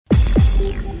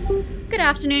Good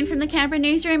afternoon from the Canberra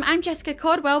newsroom. I'm Jessica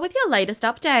Cordwell with your latest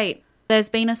update. There's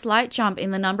been a slight jump in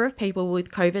the number of people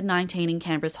with COVID-19 in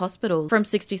Canberra's hospitals, from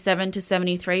 67 to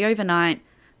 73 overnight.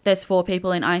 There's 4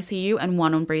 people in ICU and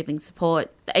 1 on breathing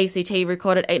support. The ACT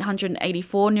recorded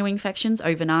 884 new infections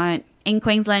overnight. In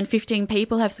Queensland, 15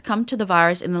 people have succumbed to the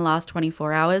virus in the last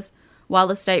 24 hours, while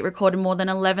the state recorded more than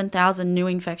 11,000 new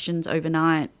infections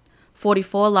overnight.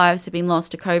 44 lives have been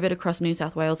lost to COVID across New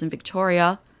South Wales and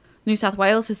Victoria. New South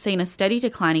Wales has seen a steady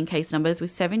decline in case numbers, with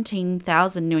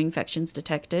 17,000 new infections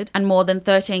detected and more than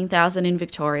 13,000 in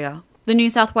Victoria. The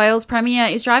New South Wales Premier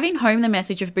is driving home the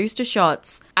message of booster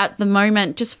shots. At the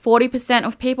moment, just 40%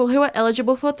 of people who are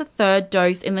eligible for the 3rd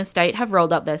dose in the state have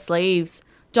rolled up their sleeves.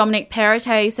 Dominic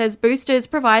Perrottet says boosters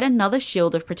provide another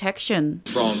shield of protection.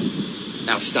 From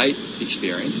our state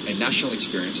experience and national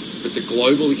experience, but the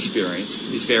global experience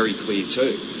is very clear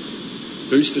too.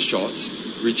 Booster shots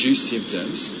reduce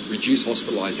symptoms, reduce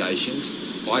hospitalisations,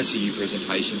 ICU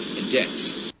presentations and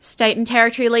deaths. State and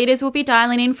territory leaders will be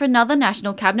dialing in for another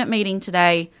National Cabinet meeting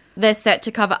today. They're set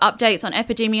to cover updates on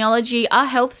epidemiology, our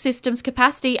health system's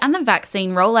capacity and the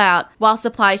vaccine rollout, while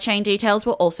supply chain details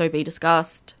will also be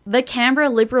discussed. The Canberra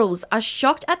Liberals are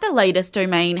shocked at the latest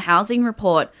Domain housing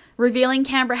report, revealing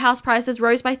Canberra house prices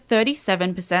rose by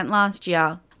 37% last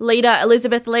year. Leader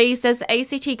Elizabeth Lee says the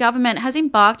ACT government has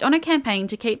embarked on a campaign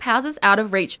to keep houses out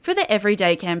of reach for the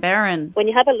everyday Canberran. When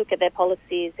you have a look at their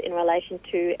policies in relation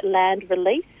to land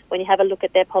release, when you have a look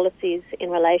at their policies in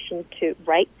relation to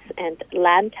rates and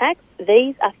land tax,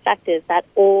 these are factors that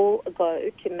all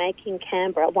go to making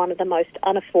Canberra one of the most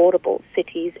unaffordable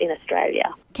cities in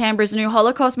Australia. Canberra's new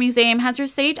Holocaust Museum has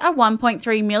received a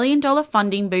 $1.3 million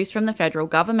funding boost from the federal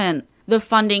government. The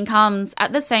funding comes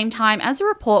at the same time as a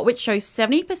report which shows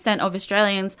 70% of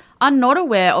Australians are not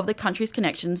aware of the country's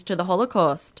connections to the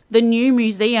Holocaust. The new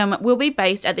museum will be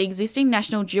based at the existing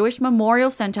National Jewish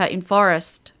Memorial Centre in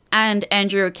Forest. And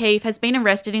Andrew O'Keefe has been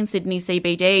arrested in Sydney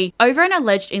CBD over an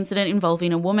alleged incident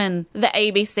involving a woman. The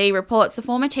ABC reports the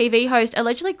former TV host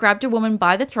allegedly grabbed a woman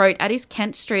by the throat at his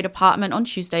Kent Street apartment on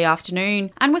Tuesday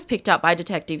afternoon and was picked up by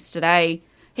detectives today.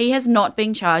 He has not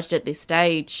been charged at this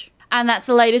stage. And that's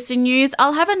the latest in news.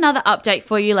 I'll have another update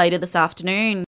for you later this afternoon.